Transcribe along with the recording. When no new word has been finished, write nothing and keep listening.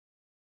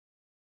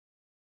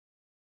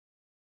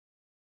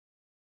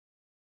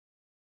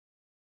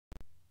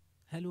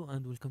Hello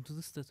and welcome to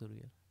this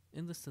tutorial.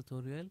 In this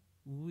tutorial,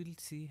 we will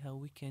see how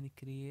we can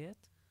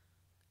create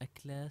a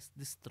class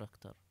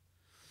destructor.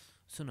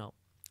 So now,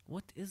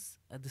 what is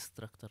a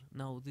destructor?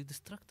 Now, the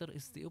destructor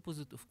is the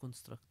opposite of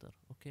constructor,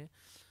 okay?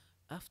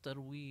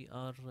 After we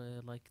are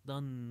like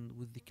done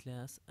with the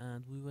class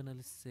and we wanna,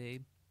 let's say,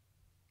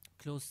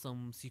 close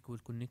some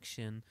SQL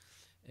connection,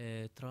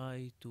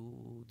 try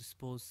to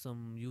dispose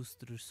some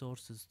used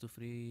resources to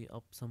free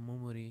up some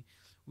memory,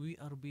 we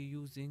are be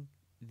using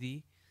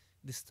the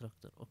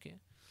destructor, okay?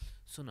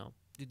 So now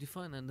to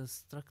define an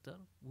instructor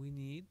we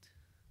need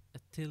a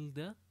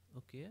tilde,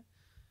 okay,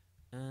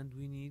 and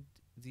we need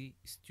the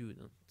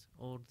student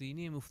or the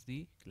name of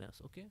the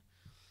class, okay,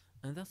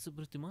 and that's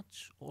pretty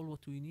much all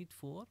what we need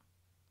for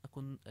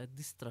a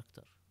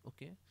destructor,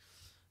 okay.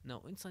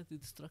 Now inside the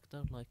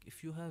destructor, like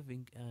if you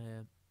having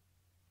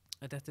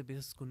a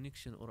database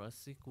connection or a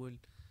SQL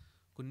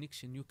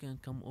connection, you can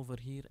come over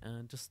here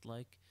and just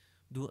like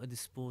do a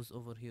dispose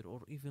over here,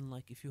 or even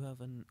like if you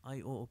have an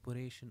IO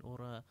operation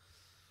or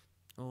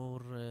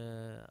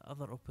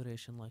other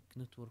operation like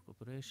network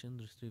operation,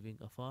 retrieving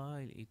a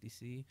file,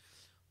 etc,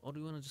 or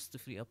you want to just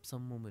free up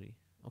some memory,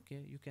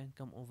 okay, you can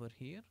come over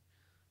here,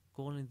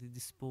 call in the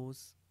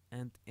dispose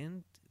and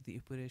end the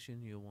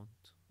operation you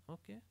want,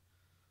 okay.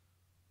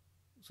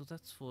 So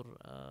that's for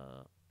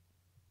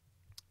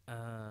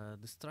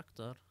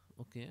destructor,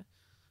 okay.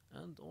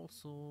 And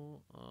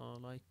also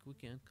like we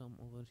can come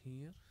over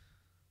here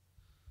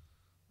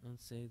and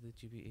say the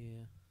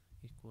GBA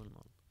equal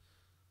null.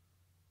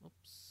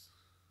 Oops.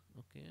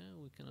 Okay,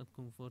 we cannot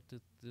convert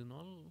it to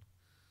null.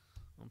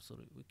 I'm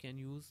sorry. We can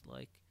use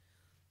like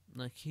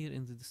here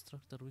in the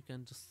destructor we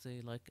can just say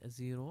like a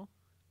 0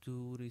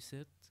 to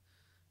reset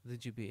the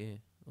GBA,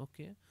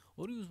 okay,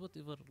 or use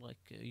whatever like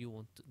you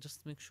want.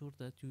 Just make sure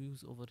that you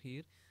use over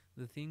here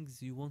the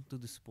things you want to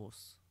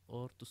dispose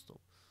or to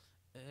stop.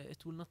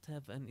 It will not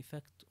have an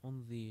effect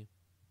on the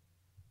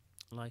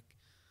like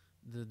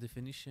the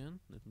definition.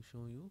 Let me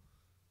show you.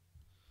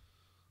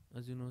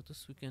 As you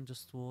notice, we can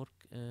just work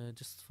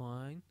just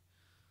fine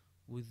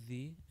with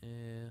the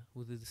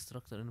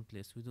destructor in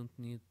place. We don't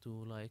need to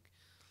like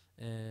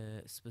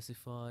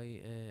specify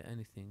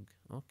anything,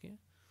 okay.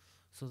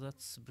 So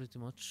that's pretty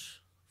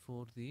much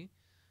for the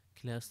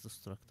class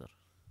destructor.